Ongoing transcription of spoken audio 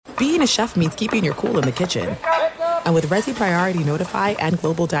being a chef means keeping your cool in the kitchen. And with Resi Priority Notify and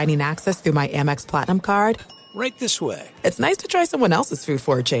Global Dining Access through my Amex Platinum card, Right this way. it's nice to try someone else's food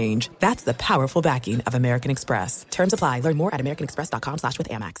for a change. That's the powerful backing of American Express. Terms apply. Learn more at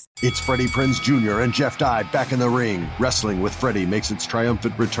americanexpress.com/withAmex. It's Freddie Prinze Jr. and Jeff Dye back in the ring. Wrestling with Freddie makes its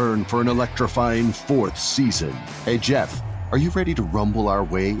triumphant return for an electrifying fourth season. Hey, Jeff, are you ready to rumble our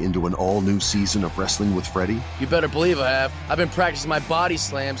way into an all-new season of Wrestling with Freddie? You better believe I have. I've been practicing my body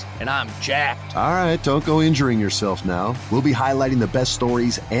slams, and I'm jacked. All right, don't go injuring yourself now. We'll be highlighting the best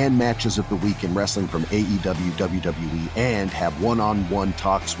stories and matches of the week in wrestling from AEW, WWE, and have one-on-one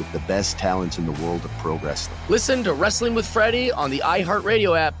talks with the best talents in the world of pro wrestling. Listen to Wrestling with Freddie on the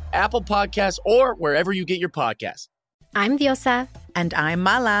iHeartRadio app, Apple Podcasts, or wherever you get your podcasts. I'm Diosa. And I'm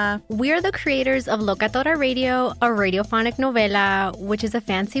Mala. We're the creators of Locatora Radio, a radiophonic novela, which is a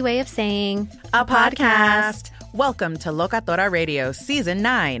fancy way of saying a podcast. Welcome to Locatora Radio Season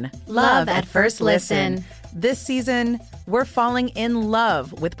 9. Love at First Listen. This season, we're falling in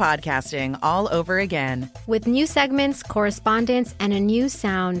love with podcasting all over again. With new segments, correspondence, and a new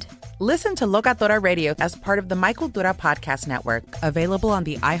sound. Listen to Locatora Radio as part of the Michael Dura Podcast Network. Available on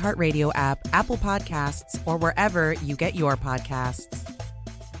the iHeartRadio app, Apple Podcasts, or wherever you get your podcasts.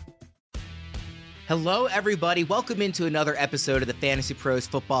 Hello, everybody. Welcome into another episode of the Fantasy Pros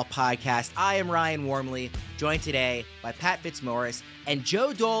Football Podcast. I am Ryan Wormley, joined today by Pat Fitzmaurice and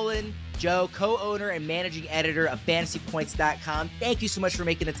Joe Dolan. Joe, co-owner and managing editor of FantasyPoints.com. Thank you so much for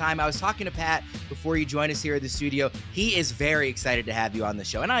making the time. I was talking to Pat before you joined us here at the studio. He is very excited to have you on the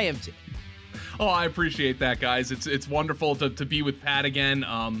show, and I am too. Oh, I appreciate that, guys. It's wonderful to be with Pat again.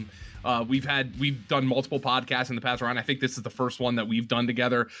 We've done multiple podcasts in the past, Ryan. I think this is the first one that we've done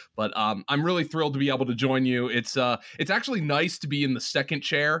together, but I'm really thrilled to be able to join you. It's actually nice to be in the second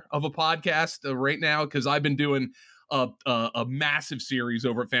chair of a podcast right now, because I've been doing a massive series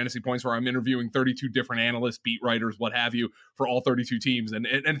over at Fantasy Points where I'm interviewing 32 different analysts, beat writers, what have you, for all 32 teams. And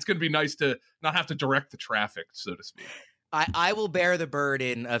it's going to be nice to not have to direct the traffic, so to speak. I will bear the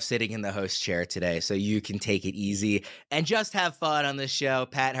burden of sitting in the host chair today, so you can take it easy and just have fun on this show.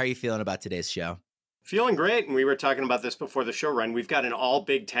 Pat, how are you feeling about today's show? Feeling great, and we were talking about this before the show, Ryan. We've got an all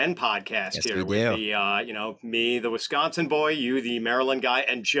Big Ten podcast here with the, me, the Wisconsin boy, you, the Maryland guy,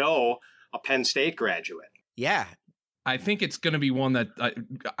 and Joe, a Penn State graduate. Yeah. I think it's going to be one that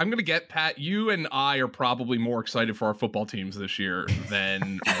I'm going to get, Pat. You and I are probably more excited for our football teams this year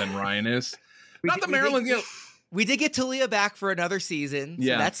than Ryan is. Maryland. We did get Talia back for another season. So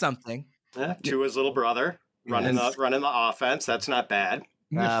that's something. Tua's little brother running the offense. That's not bad.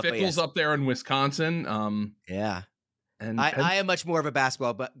 Fickle's up there in Wisconsin. Yeah. And I am much more of a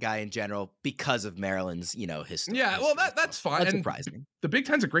basketball guy in general because of Maryland's, history. Yeah, well, that's fine. That's surprising. The Big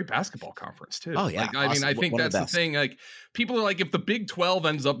Ten's a great basketball conference too. Oh yeah, awesome. I think that's the thing. Like, people are like, if the Big 12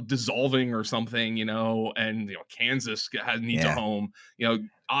 ends up dissolving or something, and Kansas needs a home.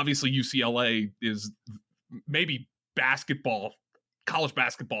 Obviously UCLA is maybe college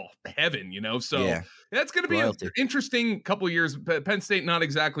basketball heaven, so that's going to be an interesting couple of years. Penn State, not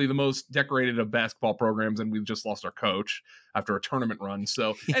exactly the most decorated of basketball programs, and we've just lost our coach after a tournament run.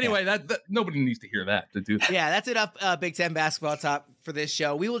 So anyway, that nobody needs to hear that to do that. Yeah, that's enough Big Ten basketball talk for this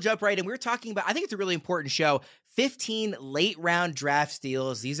show. We will jump right in. We're talking about, I think it's a really important show, 15 late round draft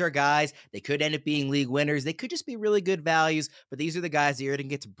steals. These are guys, they could end up being league winners. They could just be really good values, but these are the guys that you're going to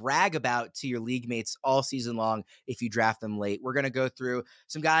get to brag about to your league mates all season long if you draft them late. We're going to go through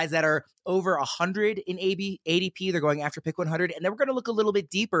some guys that are over 100 in ADP. They're going after pick 100. And then we're going to look a little bit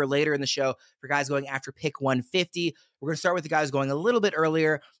deeper later in the show for guys going after pick 150. We're going to start with the guys going a little bit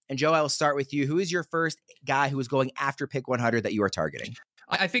earlier. And Joe, I will start with you. Who is your first guy who is going after pick 100 that you are targeting?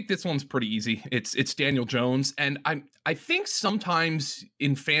 I think this one's pretty easy. It's Daniel Jones. And I think sometimes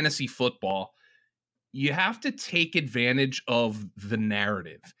in fantasy football, you have to take advantage of the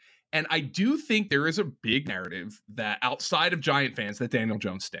narrative. And I do think there is a big narrative that outside of Giant fans that Daniel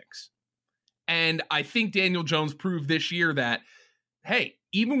Jones stinks. And I think Daniel Jones proved this year that, hey,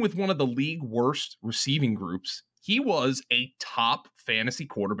 even with one of the league worst receiving groups, he was a top fantasy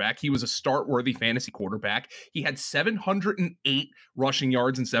quarterback. He was a start-worthy fantasy quarterback. He had 708 rushing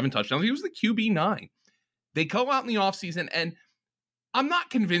yards and 7 touchdowns. He was the QB9. They go out in the offseason, and I'm not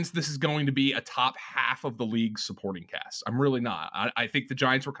convinced this is going to be a top half of the league's supporting cast. I'm really not. I think the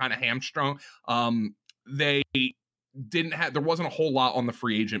Giants were kind of hamstrung. There wasn't a whole lot on the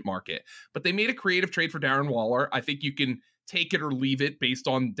free agent market, but they made a creative trade for Darren Waller. I think you can take it or leave it based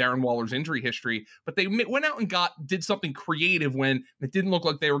on Darren Waller's injury history, but they went out and did something creative when it didn't look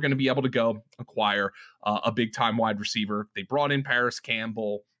like they were going to be able to go acquire a big time wide receiver. They brought in Paris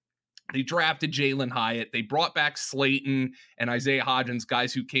Campbell. They drafted Jalen Hyatt. They brought back Slayton and Isaiah Hodgins,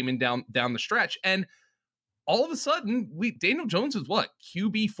 guys who came in down the stretch. And all of a sudden, Daniel Jones is what,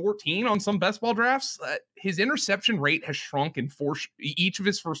 QB 14 on some best ball drafts? His interception rate has shrunk in each of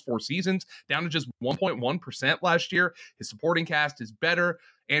his first 4 seasons, down to just 1.1% last year. His supporting cast is better.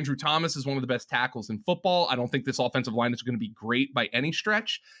 Andrew Thomas is one of the best tackles in football. I don't think this offensive line is going to be great by any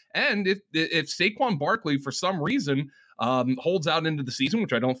stretch. And if Saquon Barkley, for some reason, holds out into the season,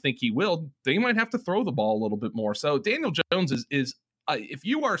 which I don't think he will, they might have to throw the ball a little bit more. So Daniel Jones is if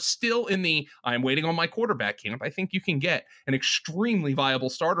you are still in the I'm waiting on my quarterback camp, I think you can get an extremely viable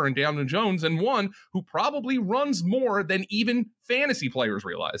starter in Daniel Jones, and one who probably runs more than even fantasy players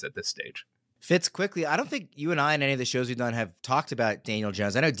realize at this stage. Fitz, quickly, I don't think you and I in any of the shows we've done have talked about Daniel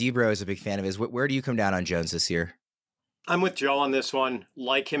Jones. I know Debro is a big fan of his. Where do you come down on Jones this year? I'm with Joe on this one.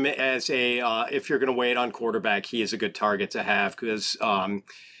 Like him as if you're going to wait on quarterback, he is a good target to have because,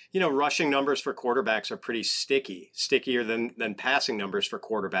 rushing numbers for quarterbacks are pretty stickier than passing numbers for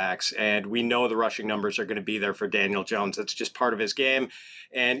quarterbacks. And we know the rushing numbers are going to be there for Daniel Jones. That's just part of his game.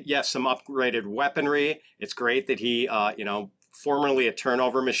 And yes, some upgraded weaponry. It's great that he, formerly a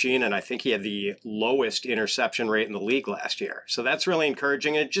turnover machine, and I think he had the lowest interception rate in the league last year. So that's really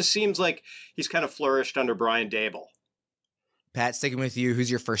encouraging. It just seems like he's kind of flourished under Brian Daboll. Pat, sticking with you, who's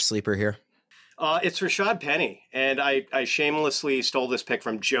your first sleeper here? It's Rashad Penny, and I shamelessly stole this pick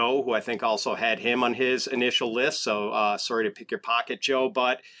from Joe, who I think also had him on his initial list, so sorry to pick your pocket, Joe,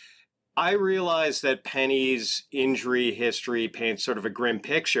 but I realize that Penny's injury history paints sort of a grim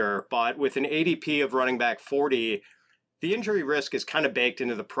picture, but with an ADP of running back 40, the injury risk is kind of baked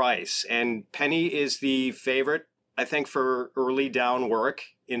into the price, and Penny is the favorite, I think, for early down work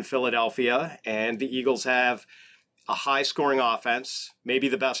in Philadelphia, and the Eagles have a high-scoring offense, maybe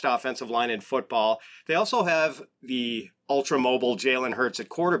the best offensive line in football. They also have the ultra-mobile Jalen Hurts at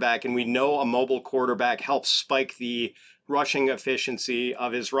quarterback, and we know a mobile quarterback helps spike the rushing efficiency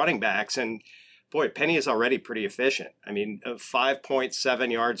of his running backs, and boy, Penny is already pretty efficient. I mean,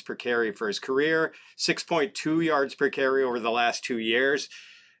 5.7 yards per carry for his career, 6.2 yards per carry over the last 2 years.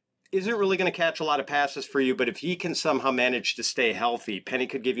 Isn't really going to catch a lot of passes for you, but if he can somehow manage to stay healthy, Penny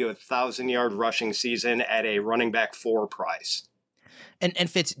could give you a 1,000-yard rushing season at a running back 4 price. And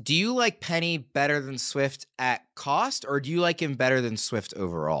Fitz, do you like Penny better than Swift at cost, or do you like him better than Swift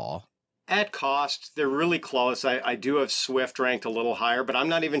overall? At cost, they're really close. I do have Swift ranked a little higher, but I'm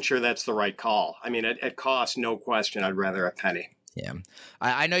not even sure that's the right call. I mean, at cost, no question, I'd rather have Penny. Yeah.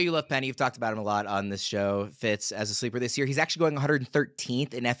 I know you love Penny. You've talked about him a lot on this show, Fitz, as a sleeper this year. He's actually going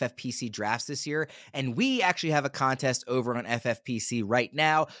 113th in FFPC drafts this year. And we actually have a contest over on FFPC right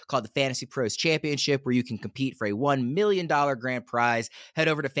now called the Fantasy Pros Championship, where you can compete for a $1 million grand prize. Head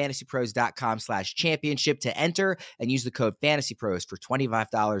over to fantasypros.com/championship to enter and use the code FANTASYPROS for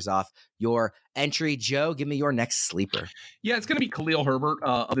 $25 off your entry. Joe, give me your next sleeper. Yeah, it's going to be Khalil Herbert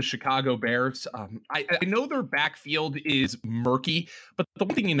of the Chicago Bears. I know their backfield is murky, but the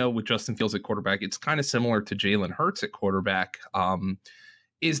one thing you know with Justin Fields at quarterback, it's kind of similar to Jalen Hurts at quarterback,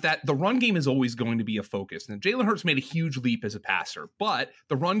 is that the run game is always going to be a focus. Now, Jalen Hurts made a huge leap as a passer, but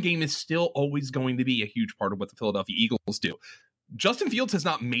the run game is still always going to be a huge part of what the Philadelphia Eagles do. Justin Fields has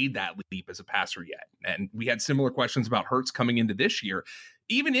not made that leap as a passer yet, and we had similar questions about Hurts coming into this year.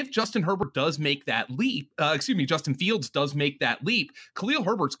 Even if Justin Fields does make that leap, Khalil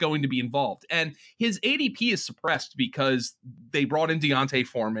Herbert's going to be involved. And his ADP is suppressed because they brought in Deontay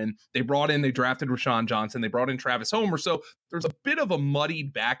Foreman, they drafted Rashawn Johnson, they brought in Travis Homer. So there's a bit of a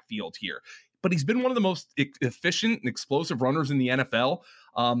muddied backfield here. But he's been one of the most efficient and explosive runners in the NFL.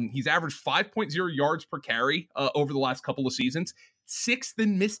 He's averaged 5.0 yards per carry over the last couple of seasons, 6th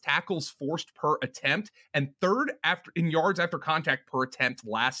in missed tackles forced per attempt, and 3rd in yards after contact per attempt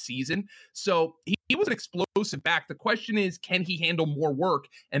last season. So he was an explosive back. The question is, can he handle more work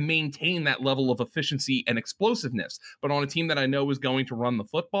and maintain that level of efficiency and explosiveness? But on a team that I know is going to run the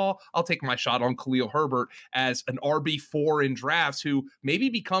football, I'll take my shot on Khalil Herbert as an RB4 in drafts who maybe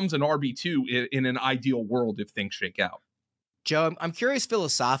becomes an RB2 in an ideal world if things shake out. Joe, I'm curious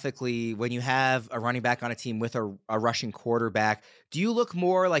philosophically, when you have a running back on a team with a rushing quarterback, do you look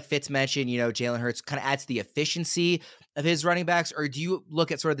more like Fitz mentioned, Jalen Hurts kind of adds to the efficiency of his running backs, or do you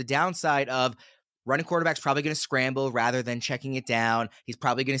look at sort of the downside of running quarterback's probably going to scramble rather than checking it down? He's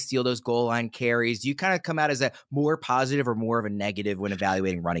probably going to steal those goal line carries. Do you kind of come out as a more positive or more of a negative when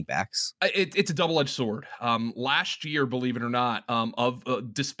evaluating running backs? It's a double-edged sword. Last year, believe it or not,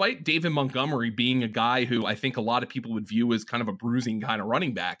 despite David Montgomery being a guy who I think a lot of people would view as kind of a bruising kind of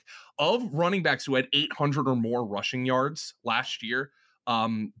running back, of running backs who had 800 or more rushing yards last year,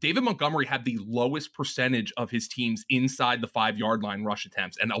 David Montgomery had the lowest percentage of his teams inside the 5-yard line rush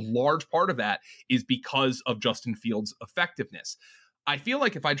attempts. And a large part of that is because of Justin Fields' effectiveness. I feel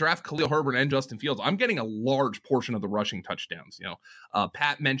like if I draft Khalil Herbert and Justin Fields, I'm getting a large portion of the rushing touchdowns.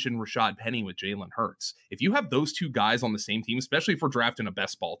 Pat mentioned Rashad Penny with Jalen Hurts. If you have those two guys on the same team, especially if we're drafting a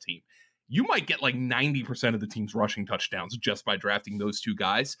best ball team, you might get like 90% of the team's rushing touchdowns just by drafting those two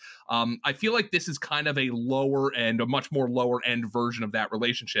guys. I feel like this is kind of a much more lower end version of that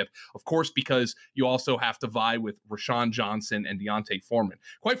relationship. Of course, because you also have to vie with Rashawn Johnson and Deontay Foreman.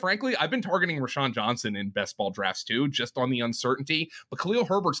 Quite frankly, I've been targeting Rashawn Johnson in best ball drafts too, just on the uncertainty. But Khalil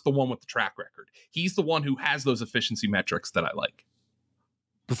Herbert's the one with the track record. He's the one who has those efficiency metrics that I like.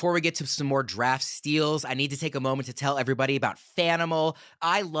 Before we get to some more draft steals, I need to take a moment to tell everybody about Fanimal.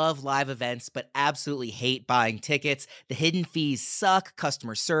 I love live events, but absolutely hate buying tickets. The hidden fees suck,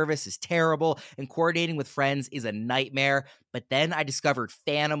 customer service is terrible, and coordinating with friends is a nightmare. But then I discovered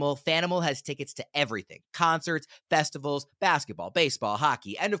Fanimal. Fanimal has tickets to everything: concerts, festivals, basketball, baseball,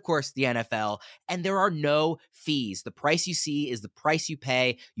 hockey, and of course the NFL. And there are no fees. The price you see is the price you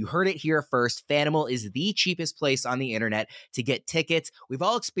pay. You heard it here first. Fanimal is the cheapest place on the internet to get tickets. We've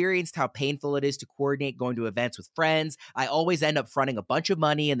all experienced how painful it is to coordinate going to events with friends. I always end up fronting a bunch of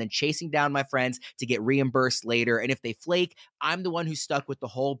money and then chasing down my friends to get reimbursed later. And if they flake, I'm the one who's stuck with the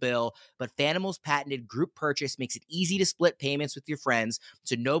whole bill. But Fanimal's patented group purchase makes it easy to split payments with your friends,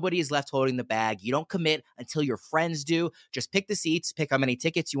 so nobody is left holding the bag. You don't commit until your friends do. Just pick the seats, pick how many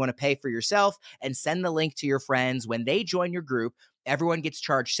tickets you want to pay for yourself, and send the link to your friends. When they join your group, everyone gets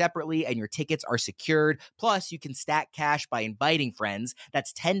charged separately and your tickets are secured. Plus, you can stack cash by inviting friends.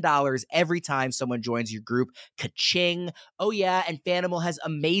 That's $10 every time someone joins your group. Ka-ching. Oh yeah, and Fanimal has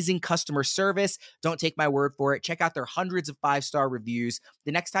amazing customer service. Don't take my word for it. Check out their hundreds of 5-star reviews.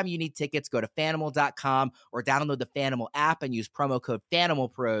 The next time you need tickets, go to Fanimal.com or download the Fanimal app and use promo code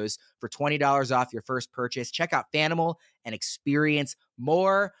FanimalPros for $20 off your first purchase. Check out Fanimal and experience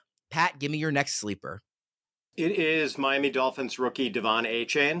more. Pat, give me your next sleeper. It is Miami Dolphins rookie Devon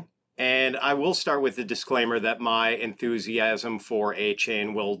Achane. And I will start with the disclaimer that my enthusiasm for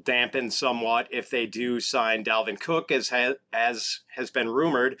Achane will dampen somewhat if they do sign Dalvin Cook, as has been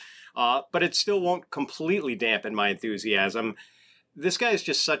rumored. But it still won't completely dampen my enthusiasm. This guy is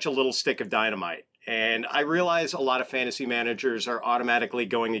just such a little stick of dynamite. And I realize a lot of fantasy managers are automatically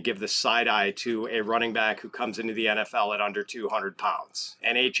going to give the side eye to a running back who comes into the NFL at under 200 pounds.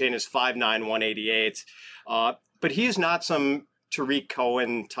 And Achane is 5'9", 188. But he is not some Tariq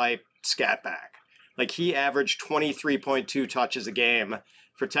Cohen type scat back. Like, he averaged 23.2 touches a game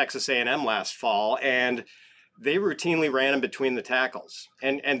for Texas A&M last fall, and they routinely ran him between the tackles.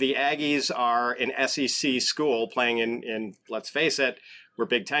 And the Aggies are an SEC school playing in, let's face it, we're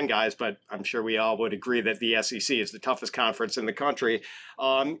Big Ten guys, but I'm sure we all would agree that the SEC is the toughest conference in the country.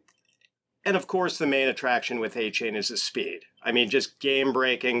 And of course, the main attraction with Achane is his speed. I mean, just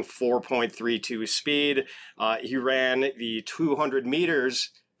game-breaking 4.32 speed. He ran the 200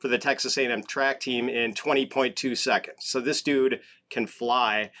 meters for the Texas A&M track team in 20.2 seconds. So this dude can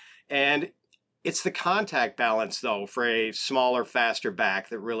fly. And it's the contact balance, though, for a smaller, faster back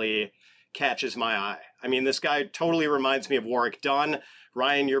that really catches my eye. I mean, this guy totally reminds me of Warwick Dunn.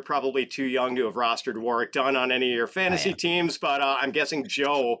 Ryan, you're probably too young to have rostered Warwick Dunn on any of your fantasy teams, but I'm guessing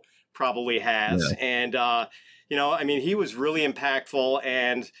Joe probably has. Yeah. And, I mean, he was really impactful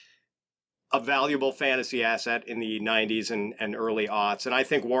and a valuable fantasy asset in the 90s and early aughts. And I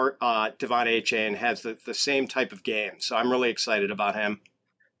think Devon Achane has the same type of game. So I'm really excited about him.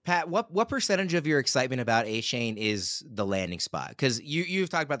 Pat, what percentage of your excitement about Achane is the landing spot? Because you've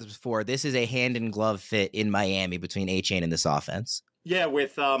talked about this before. This is a hand-in-glove fit in Miami between Achane and this offense. Yeah,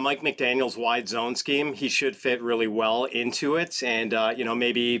 with Mike McDaniel's wide zone scheme, he should fit really well into it. And,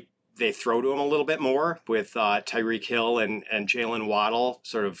 maybe they throw to him a little bit more with Tyreek Hill and Jalen Waddle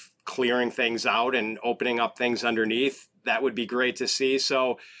sort of clearing things out and opening up things underneath. That would be great to see.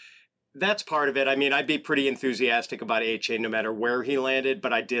 So that's part of it. I mean, I'd be pretty enthusiastic about Achane no matter where he landed,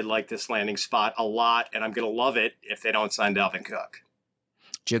 but I did like this landing spot a lot, and I'm going to love it if they don't sign Dalvin Cook.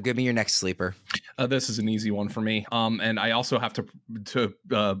 Joe, give me your next sleeper. This is an easy one for me. And I also have to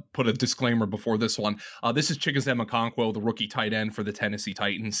put a disclaimer before this one. This is Chikezem Okonkwo, the rookie tight end for the Tennessee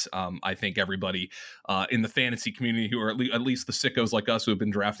Titans. I think everybody in the fantasy community who are at least the sickos like us who have been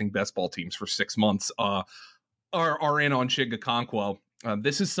drafting best ball teams for 6 months are in on Chig Okonkwo.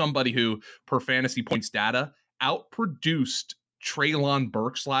 This is somebody who, per fantasy points data, outproduced Treylon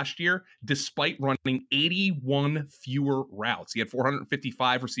Burks last year, despite running 81 fewer routes. He had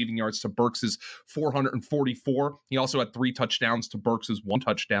 455 receiving yards to Burks's 444. He also had 3 touchdowns to Burks's 1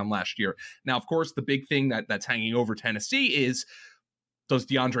 touchdown last year. Now, of course, the big thing that's hanging over Tennessee is does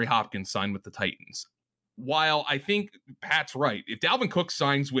DeAndre Hopkins sign with the Titans? While I think Pat's right, if Dalvin Cook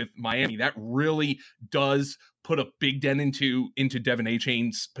signs with Miami, that really does put a big dent into Devin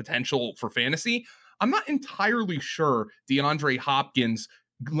Achane's potential for fantasy. I'm not entirely sure DeAndre Hopkins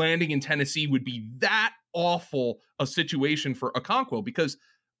landing in Tennessee would be that awful a situation for Okonkwo, because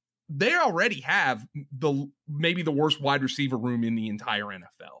they already have maybe the worst wide receiver room in the entire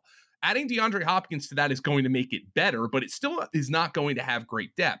NFL. Adding DeAndre Hopkins to that is going to make it better, but it still is not going to have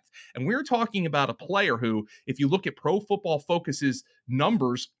great depth. And we're talking about a player who, if you look at Pro Football Focus's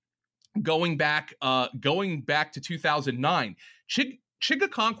numbers going back to 2009, Chig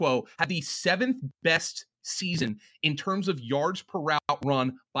Okonkwo had the 7th best season in terms of yards per route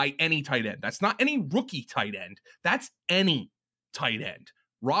run by any tight end. That's not any rookie tight end. That's any tight end.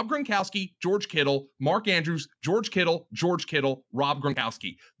 Rob Gronkowski, George Kittle, Mark Andrews, George Kittle, Rob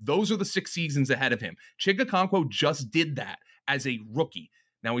Gronkowski. Those are the 6 seasons ahead of him. Chig Okonkwo just did that as a rookie.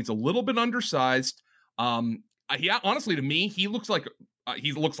 Now he's a little bit undersized. Honestly, to me, he looks a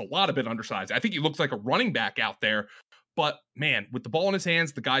lot a bit undersized. I think he looks like a running back out there. But man, with the ball in his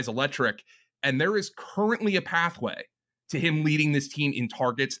hands, the guy's electric. And there is currently a pathway to him leading this team in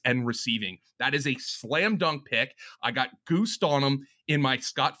targets and receiving. That is a slam dunk pick. I got goosed on him in my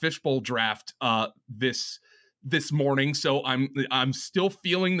Scott Fishbowl draft this morning, so I'm still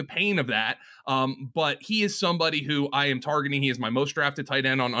feeling the pain of that. But he is somebody who I am targeting. He is my most drafted tight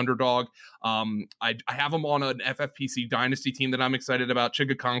end on Underdog. I have him on an FFPC Dynasty team that I'm excited about.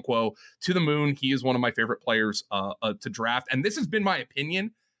 Chig Okonkwo to the moon. He is one of my favorite players to draft, and this has been my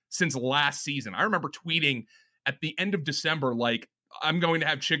opinion since last season. I remember tweeting at the end of December, like, I'm going to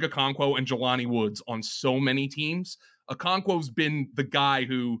have Chig Okonkwo and Jelani Woods on so many teams. Okonkwo's been the guy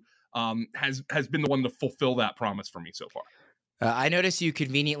who has been the one to fulfill that promise for me so far. I noticed you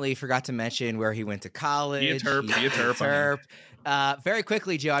conveniently forgot to mention where he went to college. He a terp. Very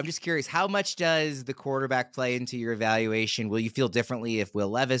quickly, Joe, I'm just curious, how much does the quarterback play into your evaluation? Will you feel differently if Will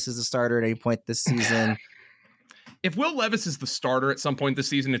Levis is a starter at any point this season? If Will Levis is the starter at some point this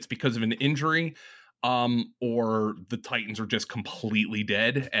season, it's because of an injury. Or the Titans are just completely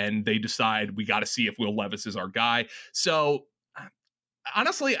dead and they decide we got to see if Will Levis is our guy. So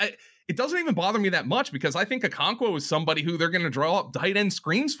honestly, it doesn't even bother me that much, because I think Okonkwo is somebody who they're going to draw up tight end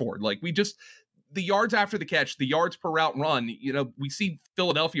screens for. Like, the yards after the catch, the yards per route run, we see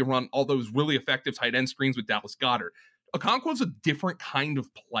Philadelphia run all those really effective tight end screens with Dallas Goedert. Okonkwo's a different kind of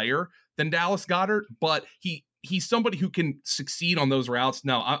player than Dallas Goedert, but he's somebody who can succeed on those routes.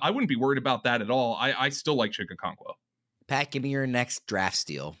 No, I wouldn't be worried about that at all. I still like Chig Okonkwo. Pat, give me your next draft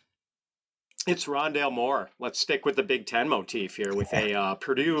steal. It's Rondale Moore. Let's stick with the Big Ten motif here with a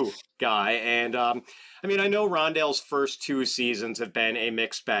Purdue guy. And I know Rondale's first 2 seasons have been a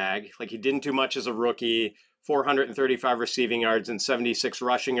mixed bag. Like, he didn't do much as a rookie, 435 receiving yards and 76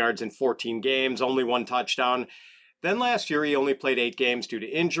 rushing yards in 14 games, only 1 touchdown. Then last year, he only played 8 games due to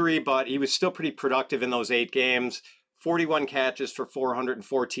injury, but he was still pretty productive in those 8 games. 41 catches for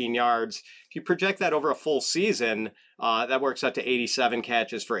 414 yards. If you project that over a full season, that works out to 87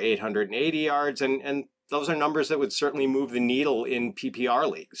 catches for 880 yards. And those are numbers that would certainly move the needle in PPR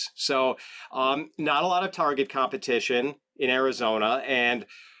leagues. So not a lot of target competition in Arizona. And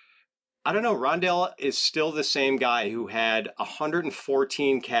I don't know, Rondale is still the same guy who had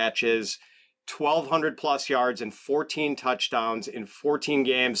 114 catches, 1,200 plus yards and 14 touchdowns in 14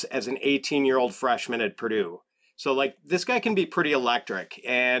 games as an 18-year-old freshman at Purdue. So, this guy can be pretty electric,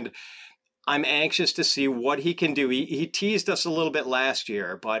 and I'm anxious to see what he can do. He teased us a little bit last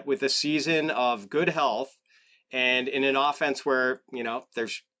year, but with a season of good health and in an offense where,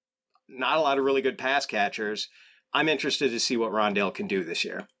 there's not a lot of really good pass catchers, I'm interested to see what Rondale can do this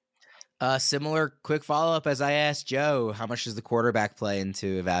year. Similar quick follow-up as I asked Joe, how much does the quarterback play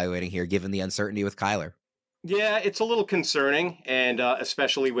into evaluating here, given the uncertainty with Kyler? Yeah, it's a little concerning, and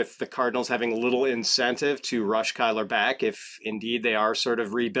especially with the Cardinals having little incentive to rush Kyler back if indeed they are sort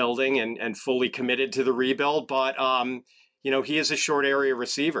of rebuilding and fully committed to the rebuild. But, he is a short area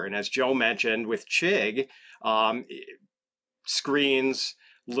receiver. And as Joe mentioned with Chig, screens,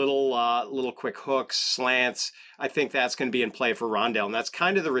 little quick hooks, slants. I think that's going to be in play for Rondale, and that's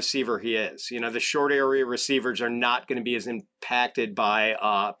kind of the receiver he is. The short area receivers are not going to be as impacted by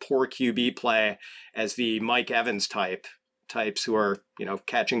poor QB play as the Mike Evans types who are,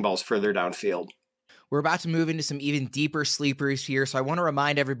 catching balls further downfield. We're about to move into some even deeper sleepers here, so I want to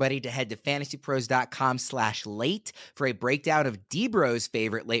remind everybody to head to fantasypros.com/late for a breakdown of D-Bro's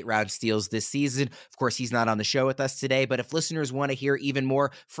favorite late round steals this season. Of course, he's not on the show with us today, but if listeners want to hear even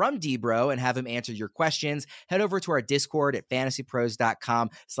more from D-Bro and have him answer your questions, head over to our Discord at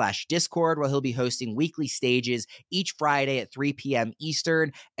fantasypros.com/discord, where he'll be hosting weekly stages each Friday at 3 p.m.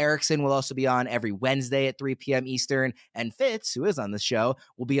 Eastern. Erickson will also be on every Wednesday at 3 p.m. Eastern, and Fitz, who is on the show,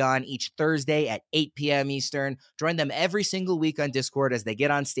 will be on each Thursday at 8 p.m. Eastern. Join them every single week on Discord as they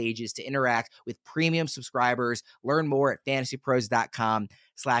get on stages to interact with premium subscribers. Learn more at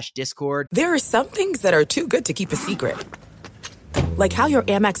fantasypros.com/discord. There are some things that are too good to keep a secret. Like how your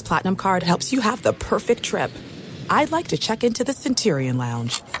Amex Platinum card helps you have the perfect trip. I'd like to check into the Centurion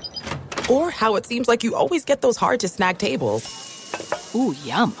Lounge. Or how it seems like you always get those hard-to-snag tables. Ooh,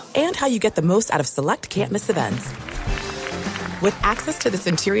 yum. And how you get the most out of select can't-miss events. With access to the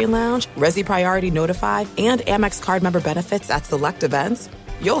Centurion Lounge, Resi Priority Notified, and Amex card member benefits at select events,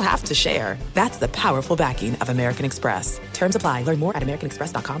 you'll have to share. That's the powerful backing of American Express. Terms apply. Learn more at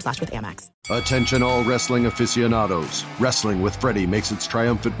americanexpress.com/withAmex. Attention all wrestling aficionados. Wrestling with Freddie makes its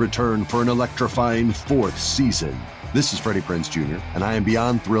triumphant return for an electrifying 4th season. This is Freddie Prinze Jr., and I am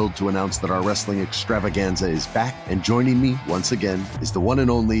beyond thrilled to announce that our wrestling extravaganza is back, and joining me once again is the one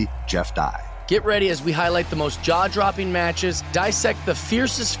and only Jeff Dye. Get ready as we highlight the most jaw-dropping matches, dissect the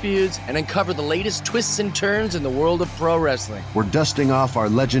fiercest feuds, and uncover the latest twists and turns in the world of pro wrestling. We're dusting off our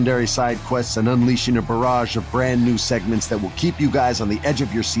legendary side quests and unleashing a barrage of brand new segments that will keep you guys on the edge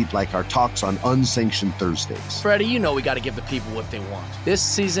of your seat like our talks on Unsanctioned Thursdays. Freddie, you know we got to give the people what they want. This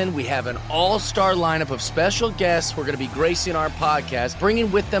season, we have an all-star lineup of special guests who are going to be gracing our podcast,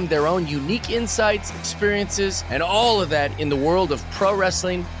 bringing with them their own unique insights, experiences, and all of that in the world of pro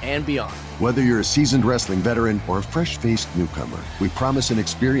wrestling and beyond. Whether you're a seasoned wrestling veteran or a fresh-faced newcomer, we promise an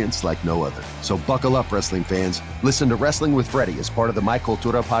experience like no other. So buckle up, wrestling fans. Listen to Wrestling with Freddie as part of the My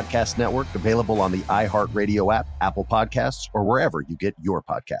Cultura Podcast Network, available on the iHeartRadio app, Apple Podcasts, or wherever you get your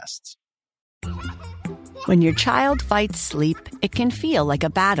podcasts. When your child fights sleep, it can feel like a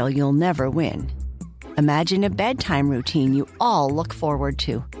battle you'll never win. Imagine a bedtime routine you all look forward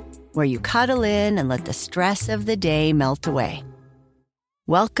to, where you cuddle in and let the stress of the day melt away.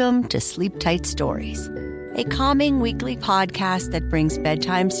 Welcome to Sleep Tight Stories, a calming weekly podcast that brings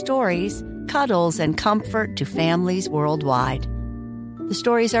bedtime stories, cuddles, and comfort to families worldwide. The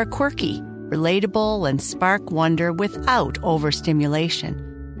stories are quirky, relatable, and spark wonder without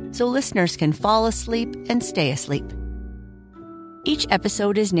overstimulation, so listeners can fall asleep and stay asleep. Each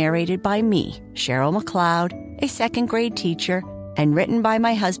episode is narrated by me, Cheryl McLeod, a second-grade teacher, and written by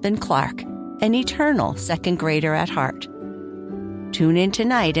my husband, Clark, an eternal second grader at heart. Tune in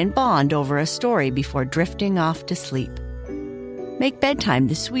tonight and bond over a story before drifting off to sleep. Make bedtime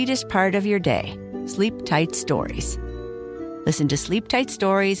the sweetest part of your day. Sleep Tight Stories. Listen to Sleep Tight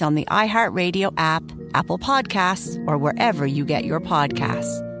Stories on the iHeartRadio app, Apple Podcasts, or wherever you get your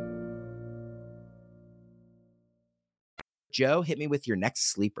podcasts. Joe, hit me with your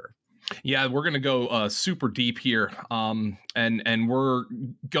next sleeper. Yeah, we're going to go super deep here, and we're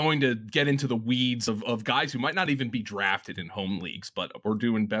going to get into the weeds of guys who might not even be drafted in home leagues, but we're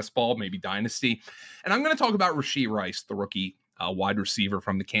doing best ball, maybe dynasty. And I'm going to talk about Rashee Rice, the rookie wide receiver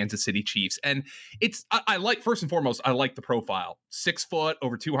from the Kansas City Chiefs. And I like, first and foremost, I like the profile. 6 foot,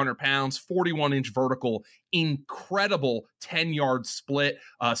 over 200 pounds, 41-inch vertical, incredible 10-yard split.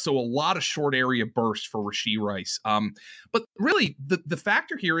 So a lot of short area burst for Rashee Rice. But really, the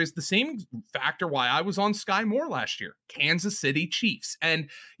factor here is the same factor why I was on Sky Moore last year, Kansas City Chiefs. And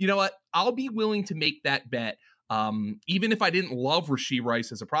you know what? I'll be willing to make that bet. Even if I didn't love Rashee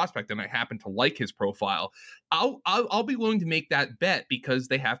Rice as a prospect and I happen to like his profile, I'll be willing to make that bet because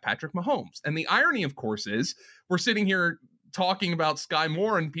they have Patrick Mahomes. And the irony, of course, is we're sitting here talking about Sky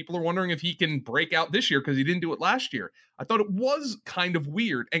Moore and people are wondering if he can break out this year because he didn't do it last year. I thought it was kind of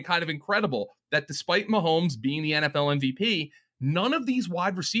weird and kind of incredible that despite Mahomes being the NFL MVP, none of these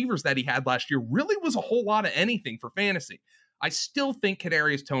wide receivers that he had last year really was a whole lot of anything for fantasy. I still think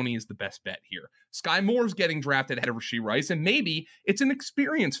Kadarius Toney is the best bet here. Sky Moore's getting drafted ahead of Rashee Rice, and maybe it's an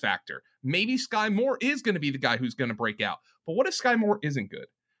experience factor. Maybe Sky Moore is going to be the guy who's going to break out. But what if Sky Moore isn't good?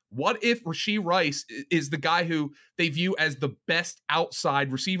 What if Rashee Rice is the guy who they view as the best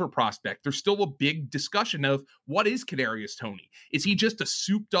outside receiver prospect? There's still a big discussion of what is Kadarius Toney? Is he just a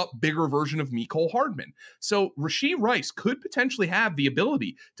souped up, bigger version of Mecole Hardman? So Rashee Rice could potentially have the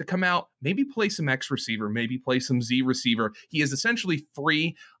ability to come out, maybe play some X receiver, maybe play some Z receiver. He is essentially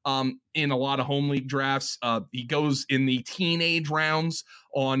free in a lot of home league drafts. He goes in the teenage rounds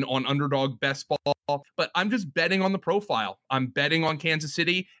on Underdog Best Ball, but I'm just betting on the profile. I'm betting on Kansas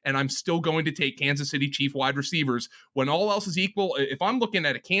City, and I'm still going to take Kansas City Chief wide receivers when all else is equal. If I'm looking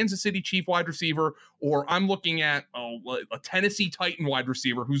at a Kansas City Chief wide receiver, or I'm looking at a Tennessee Titan wide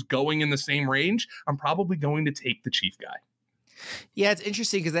receiver who's going in the same range, I'm probably going to take the Chief guy. Yeah, it's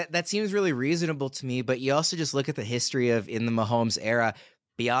interesting because that seems really reasonable to me, but you also just look at the history of in the Mahomes era,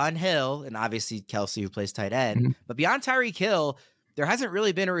 beyond Hill, and obviously Kelsey, who plays tight end, but beyond Tyreek Hill, there hasn't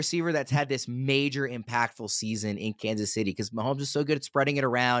really been a receiver that's had this major impactful season in Kansas City because Mahomes is so good at spreading it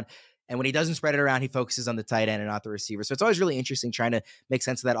around. And when he doesn't spread it around, he focuses on the tight end and not the receiver. So it's always really interesting trying to make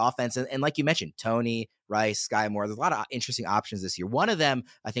sense of that offense. And like you mentioned, Tony, Rice, Sky Moore, there's a lot of interesting options this year. One of them,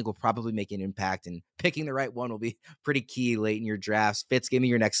 I think, will probably make an impact, and picking the right one will be pretty key late in your drafts. Fitz, give me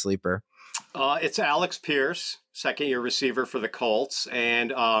your next sleeper. It's Alex Pierce, second-year receiver for the Colts.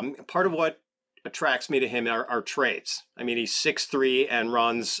 And part of what attracts me to him are traits. I mean, he's 6'3" and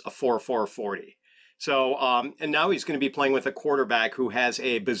runs a 4.4 40. So, and now he's going to be playing with a quarterback who has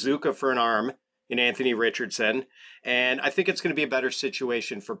a bazooka for an arm in Anthony Richardson. And I think it's going to be a better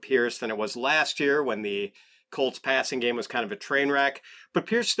situation for Pierce than it was last year when the Colts passing game was kind of a train wreck. But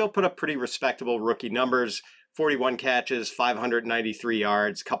Pierce still put up pretty respectable rookie numbers, 41 catches, 593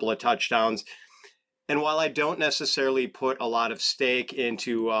 yards, a couple of touchdowns. And while I don't necessarily put a lot of stake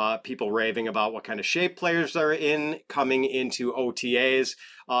into people raving about what kind of shape players are coming into OTAs,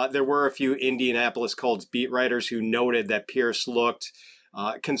 there were a few Indianapolis Colts beat writers who noted that Pierce looked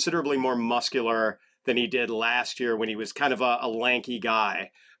considerably more muscular than he did last year when he was kind of a lanky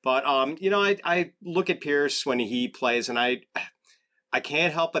guy. But, I look at Pierce when he plays, and I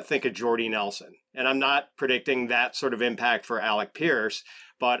can't help but think of Jordy Nelson. And I'm not predicting that sort of impact for Alec Pierce,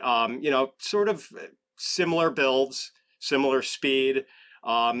 but, sort of similar builds, similar speed.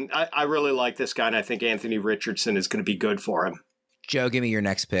 I really like this guy, and I think Anthony Richardson is going to be good for him. Joe, give me your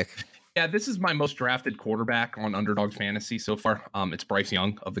next pick. Yeah, this is my most drafted quarterback on Underdog Fantasy so far. It's Bryce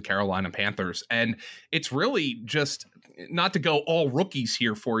Young of the Carolina Panthers. And it's really just, not to go all rookies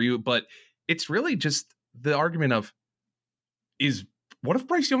here for you, but it's really just the argument of, what if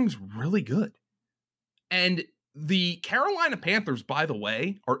Bryce Young's really good? And the Carolina Panthers, by the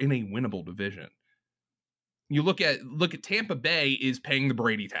way, are in a winnable division. You look at Tampa Bay is paying the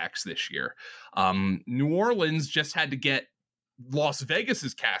Brady tax this year. New Orleans just had to get Las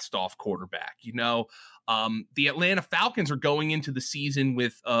Vegas's cast-off quarterback. The Atlanta Falcons are going into the season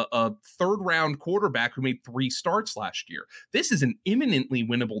with a third-round quarterback who made 3 starts last year. This is an imminently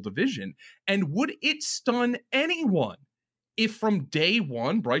winnable division. And would it stun anyone if from day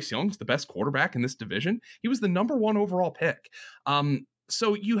one, Bryce Young's the best quarterback in this division? He was the number 1 overall pick.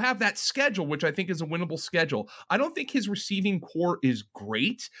 So you have that schedule, which I think is a winnable schedule. I don't think his receiving core is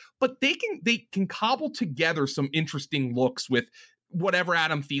great, but they can cobble together some interesting looks with whatever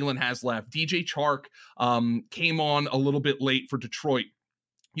Adam Thielen has left. DJ Chark came on a little bit late for Detroit.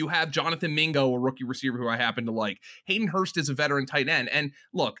 You have Jonathan Mingo, a rookie receiver who I happen to like. Hayden Hurst is a veteran tight end. And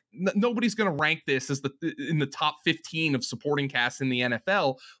look, nobody's going to rank this as in the top 15 of supporting casts in the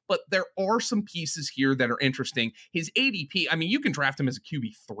NFL, but there are some pieces here that are interesting. His ADP, I mean, you can draft him as a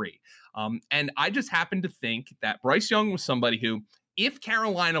QB3. And I just happen to think that Bryce Young was somebody who, if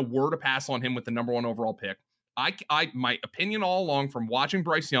Carolina were to pass on him with the number 1 overall pick, my opinion all along from watching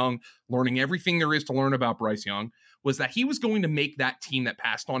Bryce Young, learning everything there is to learn about Bryce Young, was that he was going to make that team that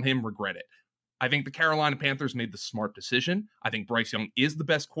passed on him regret it. I think the Carolina Panthers made the smart decision. I think Bryce Young is the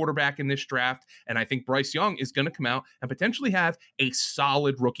best quarterback in this draft, and I think Bryce Young is going to come out and potentially have a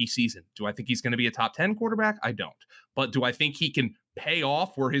solid rookie season. Do I think he's going to be a top 10 quarterback? I don't. But do I think he can pay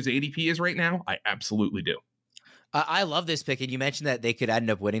off where his ADP is right now? I absolutely do. I love this pick, and you mentioned that they could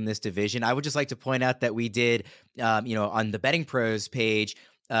end up winning this division. I would just like to point out that we did, on the Betting Pros page,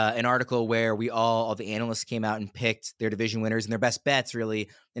 an article where all the analysts came out and picked their division winners and their best bets, really,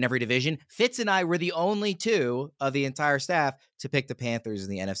 in every division. Fitz and I were the only 2 of the entire staff to pick the Panthers in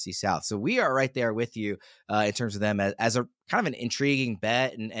the NFC South. So we are right there with you in terms of them as a kind of an intriguing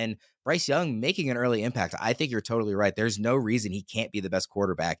bet, and Bryce Young making an early impact. I think you're totally right. There's no reason he can't be the best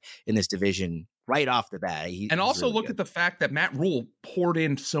quarterback in this division right off the bat. And also really look at the fact that Matt Rule poured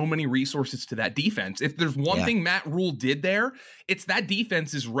in so many resources to that defense. If there's one thing Matt Rule did there, it's that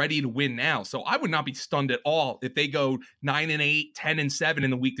defense is ready to win now. So I would not be stunned at all if they go 9-8, 10-7 in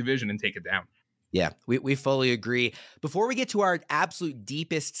the weak division and take it down. Yeah, we fully agree. Before we get to our absolute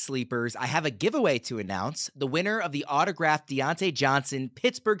deepest sleepers, I have a giveaway to announce. The winner of the autographed Deontay Johnson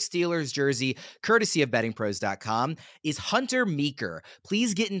Pittsburgh Steelers jersey, courtesy of bettingpros.com, is Hunter Meeker.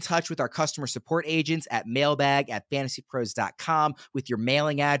 Please get in touch with our customer support agents at mailbag@fantasypros.com with your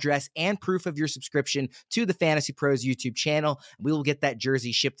mailing address and proof of your subscription to the Fantasy Pros YouTube channel. We will get that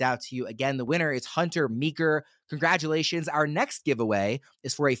jersey shipped out to you. Again, the winner is Hunter Meeker. Congratulations. Our next giveaway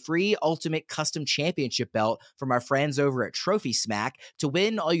is for a free Ultimate Custom Championship belt from our friends over at Trophy Smack. To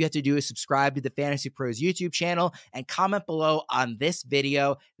win, all you have to do is subscribe to the Fantasy Pros YouTube channel and comment below on this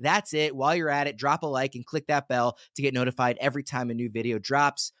video. That's it. While you're at it, drop a like and click that bell to get notified every time a new video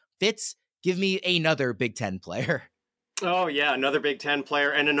drops. Fitz, give me another Big Ten player. Oh, yeah, another Big Ten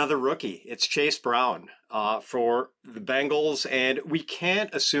player and another rookie. It's Chase Brown for the Bengals, and we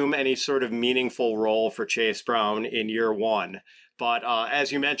can't assume any sort of meaningful role for Chase Brown in year one. But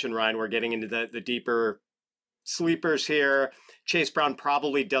as you mentioned, Ryan, we're getting into the deeper sleepers here. Chase Brown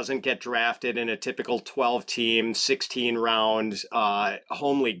probably doesn't get drafted in a typical 12-team, 16-round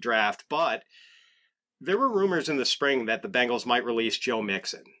home league draft, but there were rumors in the spring that the Bengals might release Joe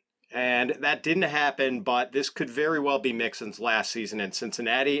Mixon. And that didn't happen, but this could very well be Mixon's last season in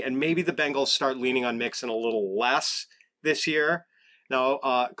Cincinnati, and maybe the Bengals start leaning on Mixon a little less this year.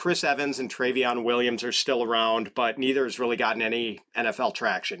 Now, Chris Evans and Travion Williams are still around, but neither has really gotten any NFL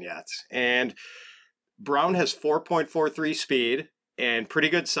traction yet. And Brown has 4.43 speed and pretty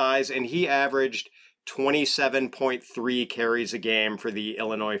good size, and he averaged 27.3 carries a game for the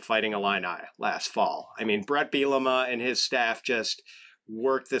Illinois Fighting Illini last fall. I mean, Brett Bielema and his staff just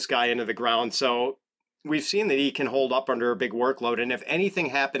worked this guy into the ground. So we've seen that he can hold up under a big workload. And if anything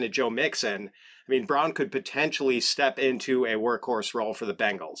happened to Joe Mixon, I mean, Brown could potentially step into a workhorse role for the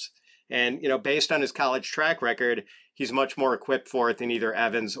Bengals. And, you know, based on his college track record, he's much more equipped for it than either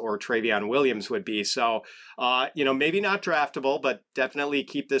Evans or Travion Williams would be. So, you know, maybe not draftable, but definitely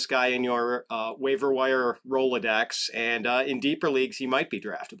keep this guy in your waiver wire Rolodex. And in deeper leagues, he might be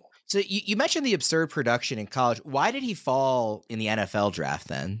draftable. So you mentioned the absurd production in college. Why did he fall in the NFL draft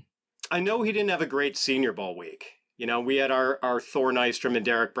then? I know he didn't have a great Senior Bowl week. You know, we had our Thor Nystrom and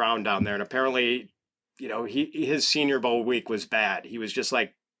Derek Brown down there, and apparently, you know, his Senior Bowl week was bad. He was just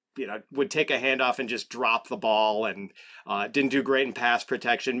like, you know, would take a handoff and just drop the ball, and didn't do great in pass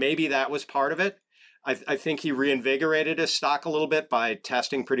protection. Maybe that was part of it. I think he reinvigorated his stock a little bit by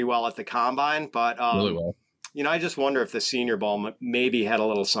testing pretty well at the combine, but really well. You know, I just wonder if the Senior Bowl maybe had a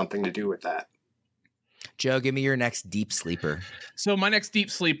little something to do with that. Joe, give me your next deep sleeper. So my next deep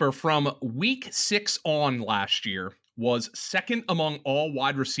sleeper from week 6 on last year was second among all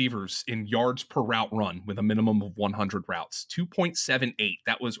wide receivers in yards per route run with a minimum of 100 routes, 2.78.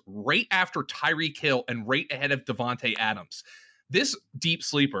 That was right after Tyreek Hill and right ahead of Devontae Adams. This deep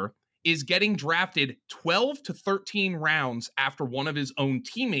sleeper is getting drafted 12 to 13 rounds after one of his own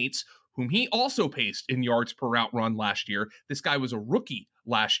teammates, whom he also paced in yards per route run last year. This guy was a rookie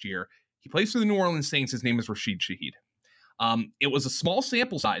last year. He plays for the New Orleans Saints. His name is Rashid Shaheed. It was a small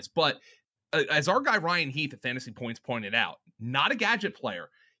sample size, but as our guy Ryan Heath at Fantasy Points pointed out, not a gadget player.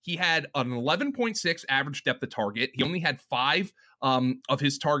 He had an 11.6 average depth of target. He only had 5 of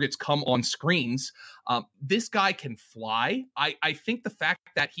his targets come on screens. This guy can fly. I think the fact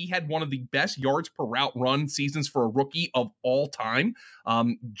that he had one of the best yards per route run seasons for a rookie of all time,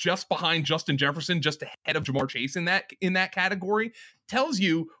 just behind Justin Jefferson, just ahead of Jamar Chase in that category, tells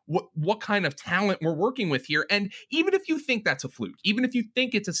you what kind of talent we're working with here. And even if you think that's a fluke, even if you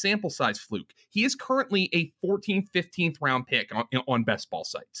think it's a sample size fluke, he is currently a 14th, 15th round pick on best ball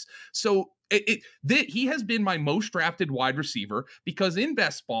sites. So he has been my most drafted wide receiver because in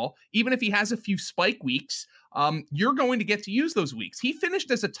best ball, even if he has a few spike weeks, you're going to get to use those weeks. He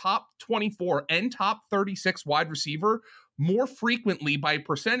finished as a top 24 and top 36 wide receiver more frequently by a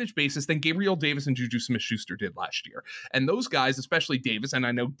percentage basis than Gabriel Davis and Juju Smith-Schuster did last year. And those guys, especially Davis, and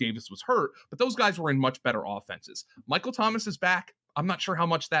I know Davis was hurt, but those guys were in much better offenses. Michael Thomas is back. I'm not sure how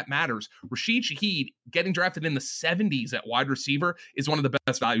much that matters. Rashid Shaheed getting drafted in the 70s at wide receiver is one of the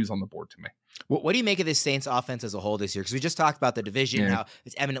best values on the board to me. What do you make of this Saints offense as a whole this year? Because we just talked about the division, how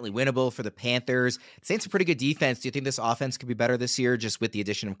it's eminently winnable for the Panthers. Saints are pretty good defense. Do you think this offense could be better this year just with the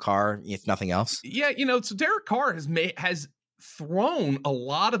addition of Carr, if nothing else? Yeah, so Derek Carr has thrown a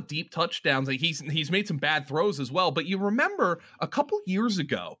lot of deep touchdowns. Like he's made some bad throws as well. But you remember a couple years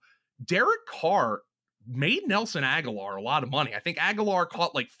ago, Derek Carr made Nelson Aguilar a lot of money. I think Aguilar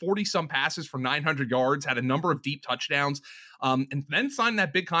caught like 40-some passes for 900 yards, had a number of deep touchdowns, and then signed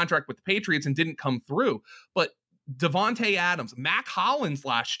that big contract with the Patriots and didn't come through. But Devontae Adams, Mac Hollins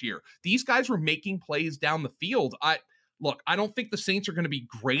last year, these guys were making plays down the field. look, I don't think the Saints are going to be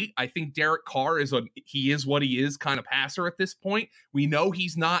great. I think Derek Carr is what he is kind of passer at this point. We know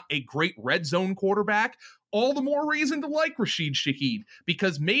he's not a great red zone quarterback. All the more reason to like Rashid Shaheed,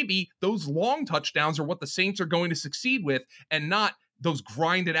 because maybe those long touchdowns are what the Saints are going to succeed with, and not those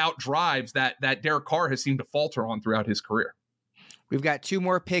grinded out drives that Derek Carr has seemed to falter on throughout his career. We've got 2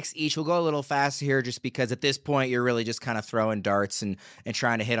 more picks each. We'll go a little faster here just because at this point you're really just kind of throwing darts and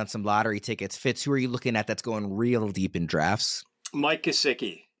trying to hit on some lottery tickets. Fitz, who are you looking at that's going real deep in drafts? Mike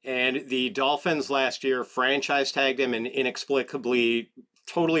Gesicki. And the Dolphins last year franchise tagged him and inexplicably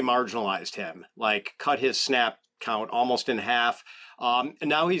totally marginalized him, like cut his snap count almost in half. And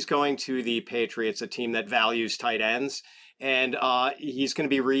now he's going to the Patriots, a team that values tight ends. And he's going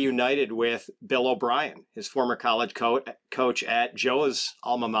to be reunited with Bill O'Brien, his former college coach at Joe's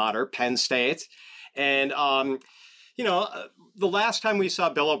alma mater, Penn State. And, the last time we saw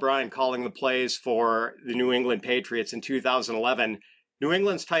Bill O'Brien calling the plays for the New England Patriots in 2011, New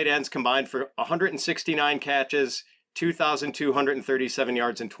England's tight ends combined for 169 catches, 2,237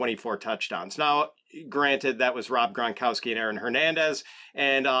 yards, and 24 touchdowns. Now, granted, that was Rob Gronkowski and Aaron Hernandez,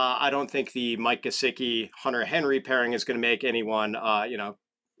 and I don't think the Mike Gesicki Hunter Henry pairing is going to make anyone,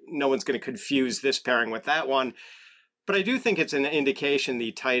 no one's going to confuse this pairing with that one. But I do think it's an indication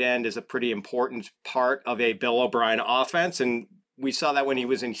the tight end is a pretty important part of a Bill O'Brien offense, and we saw that when he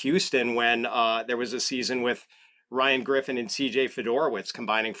was in Houston when there was a season with Ryan Griffin and C.J. Fedorowicz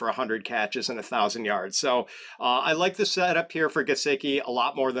combining for 100 catches and 1,000 yards. So I like the setup here for Gesicki a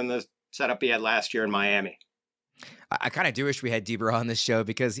lot more than the setup he had last year in Miami. I kind of do wish we had Debro on this show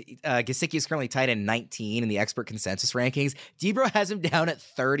because Gesicki is currently tight end 19 in the expert consensus rankings. Debro has him down at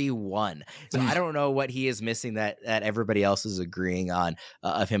 31. So I don't know what he is missing that everybody else is agreeing on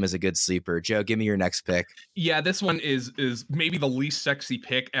of him as a good sleeper. Joe, give me your next pick. Yeah, this one is maybe the least sexy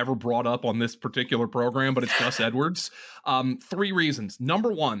pick ever brought up on this particular program, but it's Gus Edwards. 3 reasons.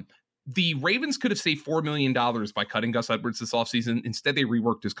 Number 1, the Ravens could have saved $4 million by cutting Gus Edwards this offseason. Instead, they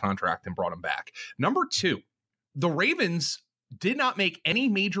reworked his contract and brought him back. Number 2, the Ravens did not make any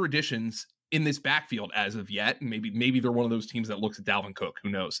major additions in this backfield as of yet. Maybe they're one of those teams that looks at Dalvin Cook. Who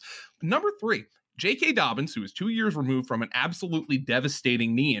knows? Number 3, J.K. Dobbins, who is 2 years removed from an absolutely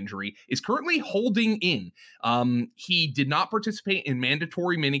devastating knee injury, is currently holding in. He did not participate in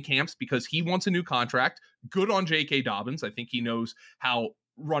mandatory minicamps because he wants a new contract. Good on J.K. Dobbins. I think he knows how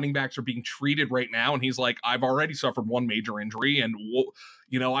running backs are being treated right now. And he's like, I've already suffered one major injury and,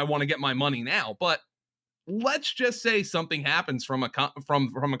 I want to get my money now. But let's just say something happens from a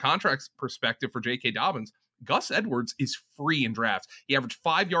contract perspective for J.K. Dobbins. Gus Edwards is free in drafts. He averaged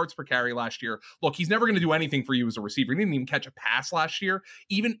 5 yards per carry last year. Look, he's never going to do anything for you as a receiver. He didn't even catch a pass last year.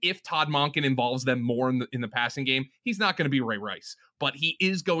 Even if Todd Monken involves them more in the passing game, he's not going to be Ray Rice. But he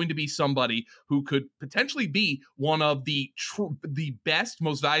is going to be somebody who could potentially be one of the best,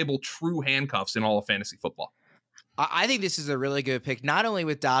 most valuable true handcuffs in all of fantasy football. I think this is a really good pick, not only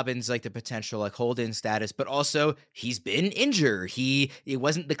with Dobbins, like the potential like hold-in status, but also he's been injured. It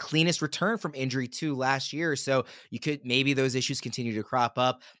wasn't the cleanest return from injury too last year. So maybe those issues continue to crop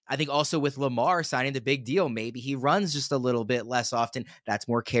up. I think also with Lamar signing the big deal, maybe he runs just a little bit less often. That's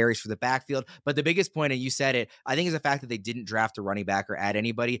more carries for the backfield. But the biggest point, and you said it, I think is the fact that they didn't draft a running back or add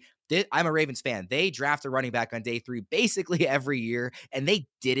anybody. I'm a Ravens fan. They draft a running back on day 3 basically every year, and they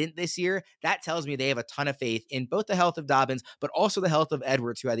didn't this year. That tells me they have a ton of faith in both the health of Dobbins, but also the health of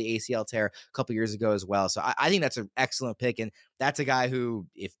Edwards, who had the ACL tear a couple years ago as well. So I think that's an excellent pick, and that's a guy who,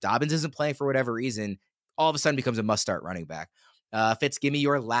 if Dobbins isn't playing for whatever reason, all of a sudden becomes a must-start running back. Fitz, give me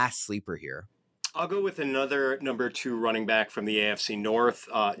your last sleeper here. I'll go with another number 2 running back from the AFC North,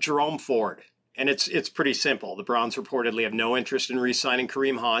 Jerome Ford. And it's pretty simple. The Browns reportedly have no interest in re-signing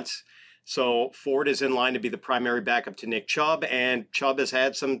Kareem Hunt. So Ford is in line to be the primary backup to Nick Chubb, and Chubb has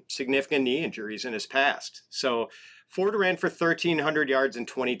had some significant knee injuries in his past. So Ford ran for 1,300 yards and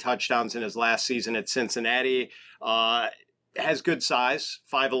 20 touchdowns in his last season at Cincinnati. Has good size,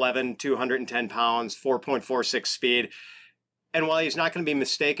 5'11", 210 pounds, 4.46 speed. And while he's not going to be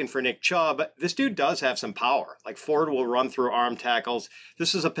mistaken for Nick Chubb, this dude does have some power. Like, Ford will run through arm tackles.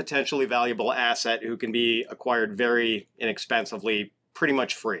 This is a potentially valuable asset who can be acquired very inexpensively, pretty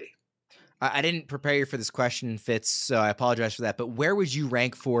much free. I didn't prepare you for this question, Fitz, so I apologize for that. But where would you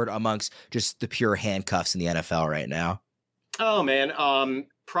rank Ford amongst just the pure handcuffs in the NFL right now? Oh, man,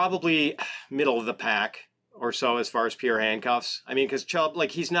 probably middle of the pack or so as far as pure handcuffs. I mean, because Chubb,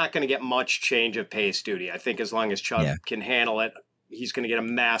 like, he's not going to get much change of pace duty. I think as long as Chubb can handle it, he's going to get a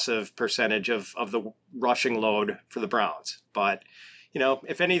massive percentage of the rushing load for the Browns. But,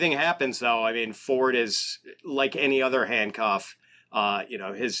 if anything happens, though, I mean, Ford is like any other handcuff.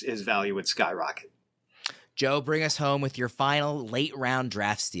 His value would skyrocket. Joe, bring us home with your final late round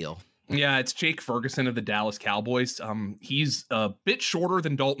draft steal. Yeah, it's Jake Ferguson of the Dallas Cowboys. He's a bit shorter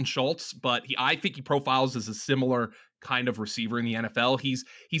than Dalton Schultz, but I think he profiles as a similar kind of receiver in the NFL. He's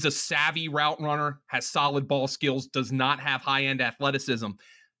a savvy route runner, has solid ball skills, does not have high-end athleticism.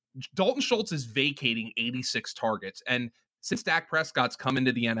 Dalton Schultz is vacating 86 targets, and since Dak Prescott's come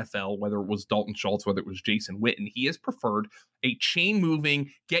into the NFL, whether it was Dalton Schultz, whether it was Jason Witten, he has preferred a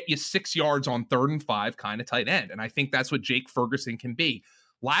chain-moving, get you 6 yards on 3rd and 5 kind of tight end, and I think that's what Jake Ferguson can be.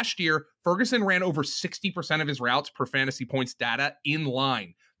 Last year, Ferguson ran over 60% of his routes per fantasy points data in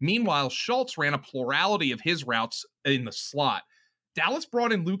line. Meanwhile, Schultz ran a plurality of his routes in the slot. Dallas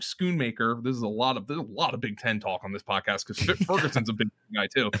brought in Luke Schoonmaker. There's a lot of Big Ten talk on this podcast because Ferguson's a big guy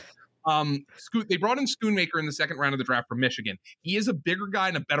too. They brought in Schoonmaker in the 2nd round of the draft from Michigan. He is a bigger guy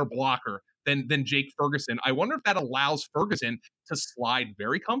and a better blocker than Jake Ferguson. I wonder if that allows Ferguson to slide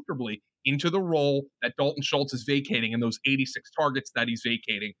very comfortably into the role that Dalton Schultz is vacating and those 86 targets that he's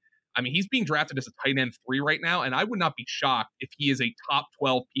vacating. I mean, he's being drafted as a tight end 3 right now, and I would not be shocked if he is a top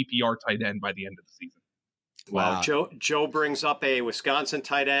 12 PPR tight end by the end of the season. Wow. Joe brings up a Wisconsin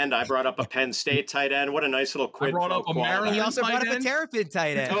tight end. I brought up a Penn State tight end. What a nice little quid pro quo. He also brought up a Terrapin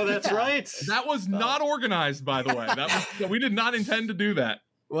tight end. Oh, that's right. That was not organized, by the way. We did not intend to do that.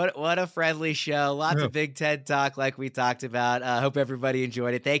 What a friendly show. Lots of Big Ten talk like we talked about. Hope everybody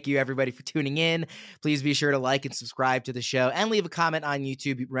enjoyed it. Thank you, everybody, for tuning in. Please be sure to like and subscribe to the show and leave a comment on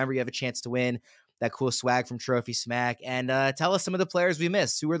YouTube. Remember, you have a chance to win that cool swag from Trophy Smack. And tell us some of the players we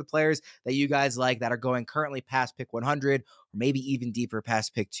missed. Who are the players that you guys like that are going currently past pick 100 or maybe even deeper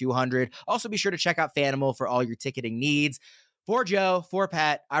past pick 200? Also, be sure to check out Fanimal for all your ticketing needs. For Joe, for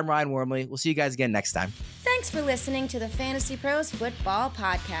Pat, I'm Ryan Wormley. We'll see you guys again next time. Thanks for listening to the Fantasy Pros Football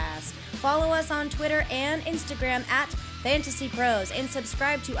Podcast. Follow us on Twitter and Instagram at Fantasy Pros and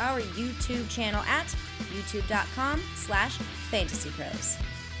subscribe to our YouTube channel at youtube.com/fantasypros.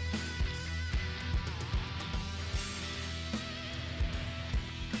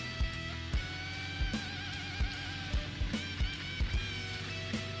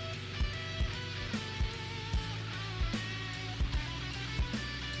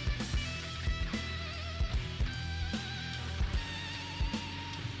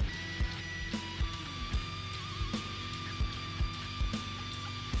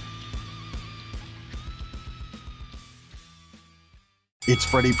 It's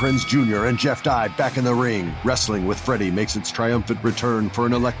Freddie Prinze Jr. and Jeff Dye back in the ring. Wrestling with Freddie makes its triumphant return for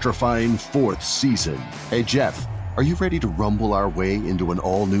an electrifying 4th season. Hey, Jeff, are you ready to rumble our way into an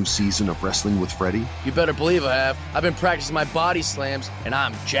all-new season of Wrestling with Freddie? You better believe I have. I've been practicing my body slams, and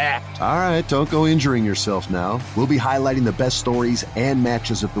I'm jacked. All right, don't go injuring yourself now. We'll be highlighting the best stories and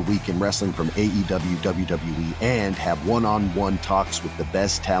matches of the week in wrestling from AEW, WWE, and have one-on-one talks with the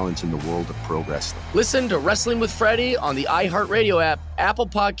best talents in the world of pro wrestling. Listen to Wrestling with Freddie on the iHeartRadio app, Apple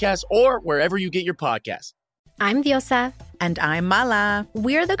Podcasts, or wherever you get your podcasts. I'm Diosa. And I'm Mala.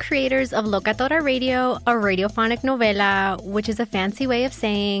 We're the creators of Locatora Radio, a radiophonic novela, which is a fancy way of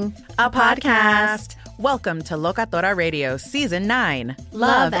saying a podcast. Welcome to Locatora Radio Season 9.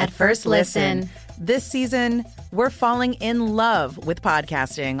 Love at First Listen. This season, we're falling in love with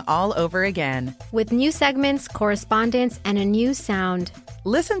podcasting all over again. With new segments, correspondence, and a new sound.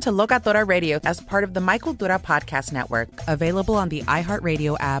 Listen to Locatora Radio as part of the My Cultura Podcast Network. Available on the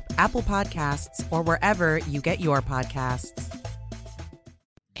iHeartRadio app, Apple Podcasts, or wherever you get your podcasts.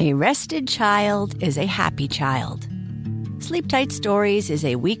 A rested child is a happy child. Sleep Tight Stories is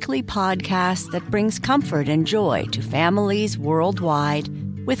a weekly podcast that brings comfort and joy to families worldwide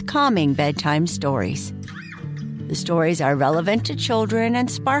with calming bedtime stories. The stories are relevant to children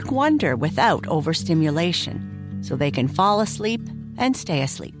and spark wonder without overstimulation, so they can fall asleep and stay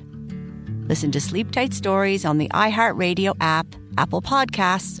asleep. Listen to Sleep Tight Stories on the iHeartRadio app, Apple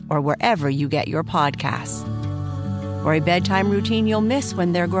Podcasts, or wherever you get your podcasts. For a bedtime routine you'll miss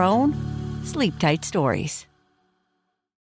when they're grown, Sleep Tight Stories.